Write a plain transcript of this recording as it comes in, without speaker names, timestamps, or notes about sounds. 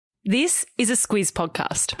This is a Squiz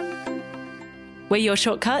podcast. We're your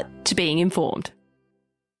shortcut to being informed.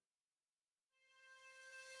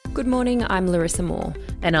 Good morning, I'm Larissa Moore.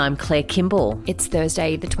 And I'm Claire Kimball. It's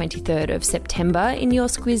Thursday, the 23rd of September. In your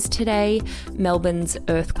Squiz today, Melbourne's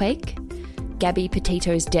earthquake, Gabby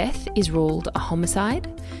Petito's death is ruled a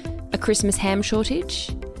homicide, a Christmas ham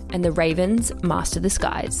shortage, and the Ravens master the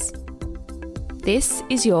skies. This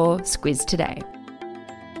is your Squiz today.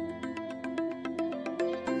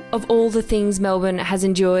 Of all the things Melbourne has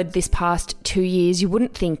endured this past 2 years, you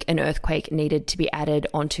wouldn't think an earthquake needed to be added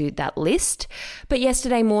onto that list. But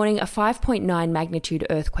yesterday morning, a 5.9 magnitude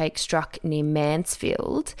earthquake struck near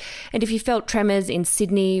Mansfield. And if you felt tremors in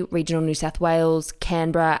Sydney, regional New South Wales,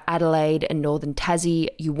 Canberra, Adelaide and northern Tassie,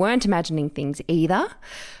 you weren't imagining things either.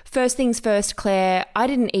 First things first, Claire, I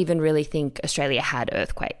didn't even really think Australia had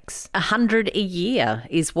earthquakes. 100 a year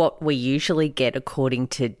is what we usually get according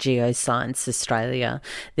to Geoscience Australia.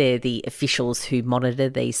 They're the officials who monitor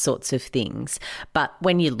these sorts of things. But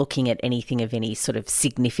when you're looking at anything of any sort of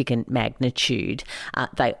significant magnitude,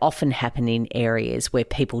 they often happen in areas where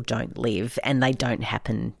people don't live, and they don't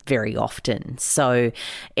happen very often. So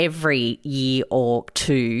every year or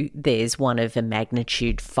two, there's one of a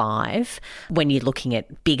magnitude 5. When you're looking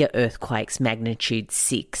at bigger earthquakes, magnitude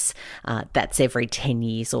 6, that's every 10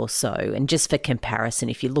 years or so. And just for comparison,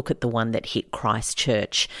 if you look at the one that hit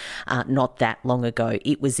Christchurch not that long ago,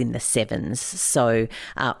 it was in the 7s. So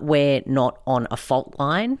we're not on a fault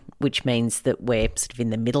line, which means that we're sort of in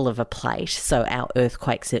the middle of a plate. So our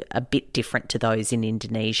earthquakes are a bit different to those in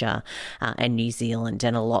Indonesia and New Zealand,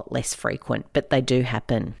 and a lot less frequent, but they do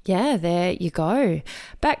happen. Yeah, there you go.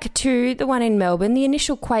 Back to the one in Melbourne, the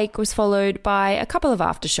initial quake was followed by a couple of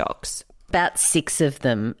aftershocks. About 6 of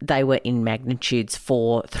them, they were in magnitudes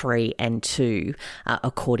 4, 3 and 2,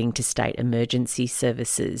 according to state emergency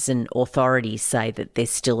services. And authorities say that there's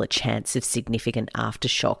still a chance of significant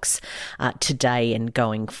aftershocks today and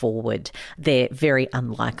going forward. They're very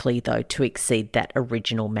unlikely, though, to exceed that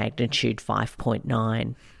original magnitude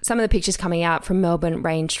 5.9. Some of the pictures coming out from Melbourne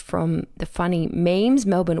ranged from the funny memes,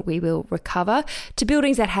 Melbourne we will recover, to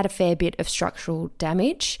buildings that had a fair bit of structural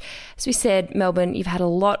damage. As we said, Melbourne, you've had a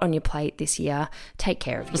lot on your plate this year. Take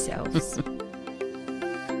care of yourselves.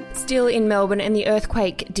 Still in Melbourne, and the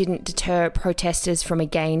earthquake didn't deter protesters from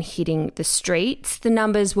again hitting the streets. The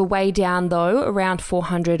numbers were way down though, around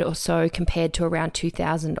 400 or so compared to around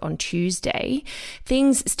 2,000 on Tuesday.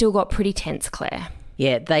 Things still got pretty tense, Claire.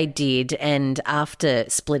 Yeah, they did. And after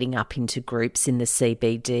splitting up into groups in the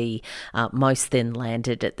CBD, most then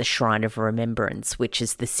landed at the Shrine of Remembrance, which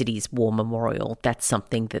is the city's war memorial. That's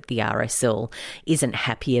something that the RSL isn't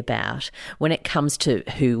happy about. When it comes to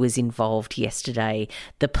who was involved yesterday,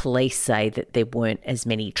 the police say that there weren't as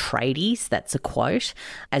many tradies, that's a quote,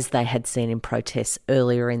 as they had seen in protests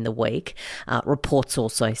earlier in the week. Reports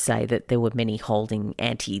also say that there were many holding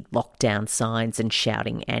anti-lockdown signs and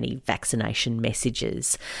shouting anti-vaccination messages.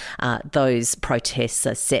 Those protests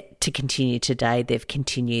are set to continue today. They've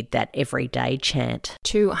continued that everyday chant.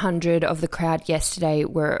 200 of the crowd yesterday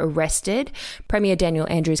were arrested. Premier Daniel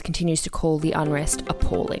Andrews continues to call the unrest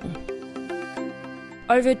appalling.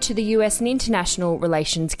 Over to the US, and international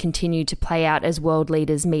relations continue to play out as world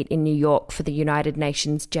leaders meet in New York for the United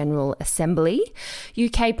Nations General Assembly.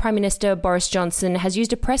 UK Prime Minister Boris Johnson has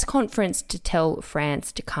used a press conference to tell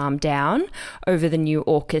France to calm down over the new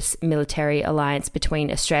AUKUS military alliance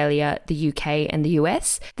between Australia, the UK and the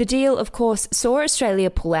US. The deal, of course, saw Australia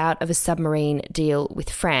pull out of a submarine deal with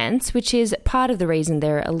France, which is part of the reason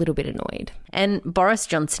they're a little bit annoyed. And Boris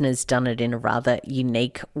Johnson has done it in a rather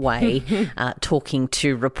unique way, talking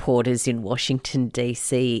to reporters in Washington,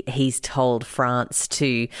 D.C. He's told France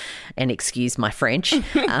to, and excuse my French,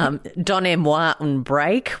 donnez-moi un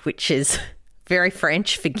break, which is very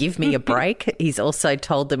French, forgive me a break. He's also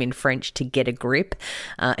told them in French to get a grip.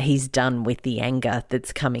 He's done with the anger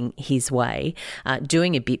that's coming his way.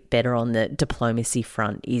 Doing a bit better on the diplomacy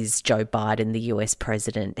front is Joe Biden, the US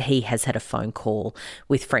president. He has had a phone call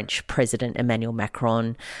with French President Emmanuel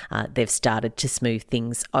Macron. They've started to smooth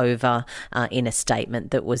things over in a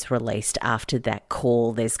statement that was released after that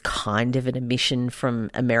call. There's kind of an admission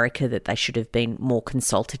from America that they should have been more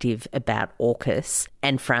consultative about AUKUS,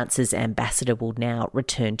 and France's ambassador will now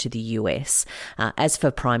return to the US. As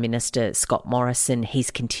for Prime Minister Scott Morrison,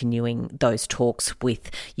 he's continuing those talks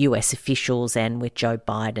with US officials and with Joe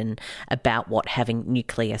Biden about what having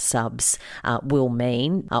nuclear subs will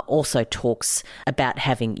mean. Also talks about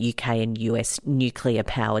having UK and US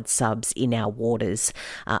nuclear-powered subs in our waters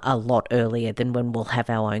a lot earlier than when we'll have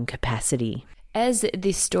our own capacity. As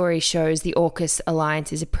this story shows, the AUKUS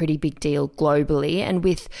alliance is a pretty big deal globally, and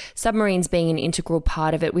with submarines being an integral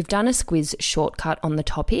part of it, we've done a squiz shortcut on the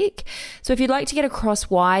topic. So if you'd like to get across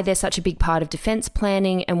why they're such a big part of defence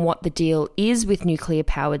planning and what the deal is with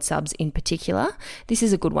nuclear-powered subs in particular, this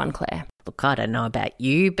is a good one, Claire. Look, I don't know about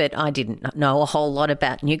you, but I didn't know a whole lot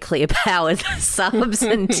about nuclear-powered subs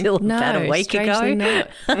until about a week ago.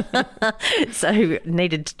 So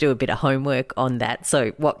needed to do a bit of homework on that.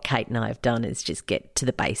 So what Kate and I have done is just get to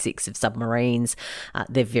the basics of submarines.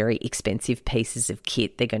 They're very expensive pieces of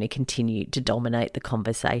kit. They're going to continue to dominate the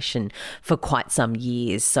conversation for quite some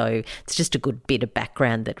years. So it's just a good bit of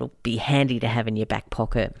background that will be handy to have in your back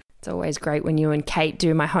pocket. It's always great when you and Kate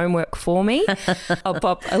do my homework for me. I'll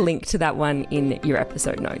pop a link to that one in your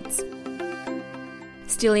episode notes.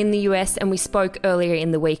 Still in the US, and we spoke earlier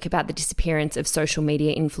in the week about the disappearance of social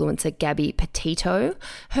media influencer Gabby Petito.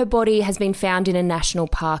 Her body has been found in a national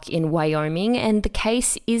park in Wyoming, and the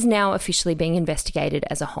case is now officially being investigated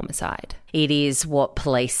as a homicide. It is what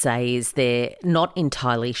police say is they're not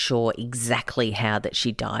entirely sure exactly how that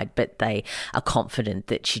she died, but they are confident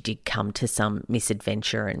that she did come to some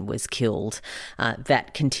misadventure and was killed.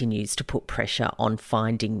 That continues to put pressure on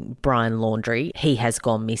finding Brian Laundrie. He has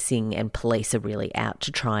gone missing and police are really out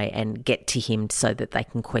to try and get to him so that they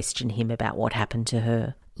can question him about what happened to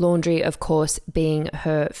her. Laundrie, of course, being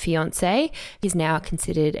her fiancé, is now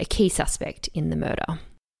considered a key suspect in the murder.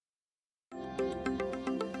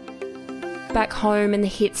 Back home, and the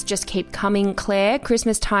hits just keep coming, Claire.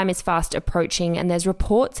 Christmas time is fast approaching and there's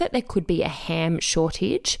reports that there could be a ham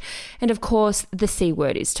shortage. And of course, the C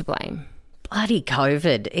word is to blame. Bloody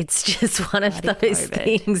COVID. It's just one of those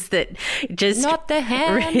things that just not the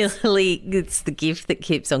hams. Really, it's the gift that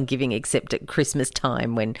keeps on giving, except at Christmas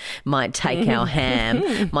time when might take our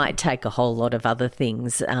ham, might take a whole lot of other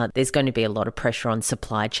things. There's going to be a lot of pressure on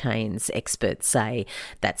supply chains. Experts say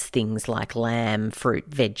that's things like lamb, fruit,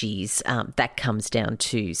 veggies. That comes down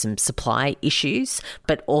to some supply issues,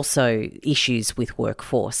 but also issues with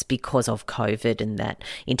workforce because of COVID and that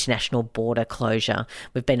international border closure.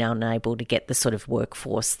 We've been unable to get the sort of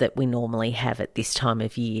workforce that we normally have at this time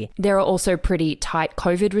of year. There are also pretty tight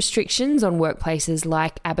COVID restrictions on workplaces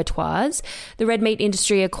like abattoirs. The red meat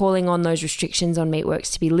industry are calling on those restrictions on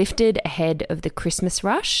meatworks to be lifted ahead of the Christmas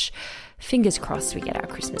rush. Fingers crossed we get our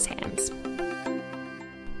Christmas hams.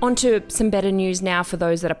 On to some better news now for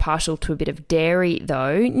those that are partial to a bit of dairy,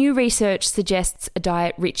 though. New research suggests a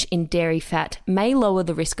diet rich in dairy fat may lower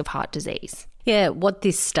the risk of heart disease. Yeah, what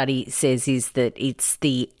this study says is that it's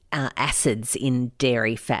the acids in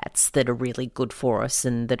dairy fats that are really good for us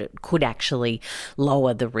and that it could actually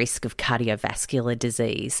lower the risk of cardiovascular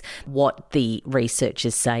disease. What the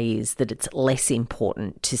researchers say is that it's less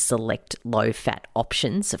important to select low-fat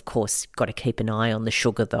options. Of course, you've got to keep an eye on the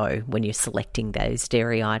sugar, though, when you're selecting those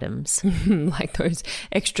dairy items. Like those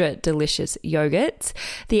extra delicious yogurts.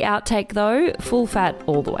 The outtake, though, full fat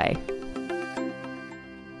all the way.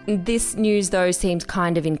 This news, though, seems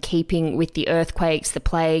kind of in keeping with the earthquakes, the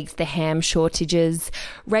plagues, the ham shortages.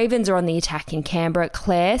 Ravens are on the attack in Canberra.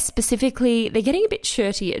 Claire, specifically, they're getting a bit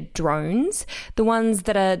shirty at drones, the ones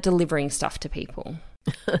that are delivering stuff to people.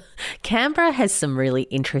 Canberra has some really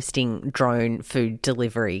interesting drone food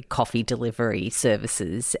delivery, coffee delivery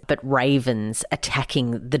services, but ravens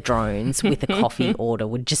attacking the drones with a coffee order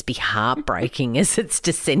would just be heartbreaking as it's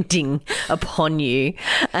descending upon you.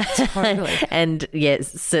 Totally. And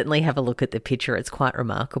yes, certainly have a look at the picture. It's quite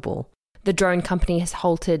remarkable. The drone company has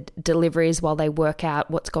halted deliveries while they work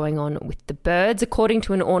out what's going on with the birds. According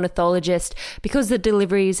to an ornithologist, because the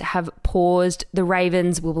deliveries have paused, the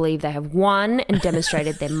ravens will believe they have won and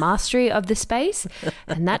demonstrated their mastery of the space.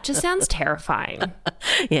 And that just sounds terrifying.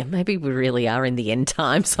 Yeah, maybe we really are in the end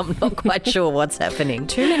times. I'm not quite sure what's happening.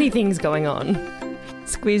 Too many things going on.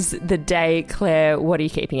 Squiz the day, Claire. What are you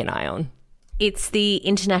keeping an eye on? It's the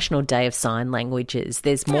International Day of Sign Languages.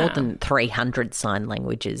 There's more than 300 sign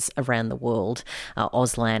languages around the world.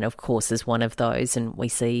 Auslan, of course, is one of those, and we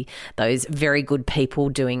see those very good people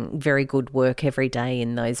doing very good work every day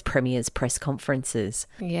in those premiers' press conferences.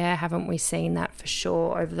 Yeah, haven't we seen that for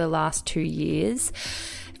sure over the last 2 years?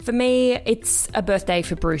 For me, it's a birthday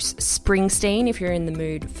for Bruce Springsteen. If you're in the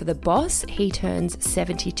mood for the boss, he turns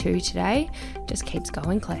 72 today. Just keeps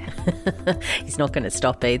going, Claire. He's not going to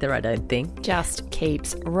stop either, I don't think. Just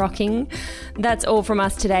keeps rocking. That's all from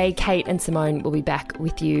us today. Kate and Simone will be back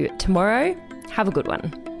with you tomorrow. Have a good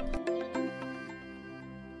one.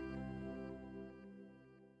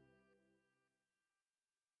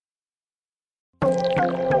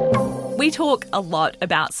 We We talk a lot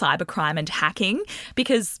about cybercrime and hacking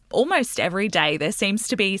because almost every day there seems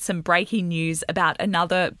to be some breaking news about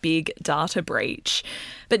another big data breach.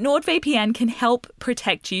 But NordVPN can help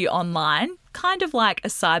protect you online, kind of like a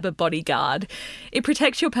cyber bodyguard. It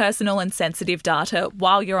protects your personal and sensitive data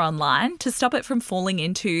while you're online to stop it from falling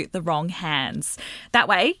into the wrong hands. That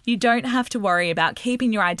way, you don't have to worry about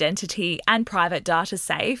keeping your identity and private data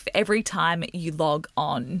safe every time you log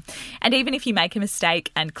on. And even if you make a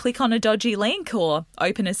mistake and click on a dodgy link or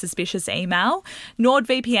open a suspicious email,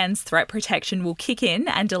 NordVPN's threat protection will kick in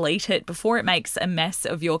and delete it before it makes a mess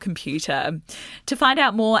of your computer. To find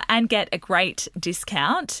out more and get a great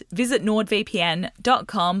discount, visit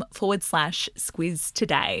nordvpn.com/squiz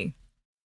today.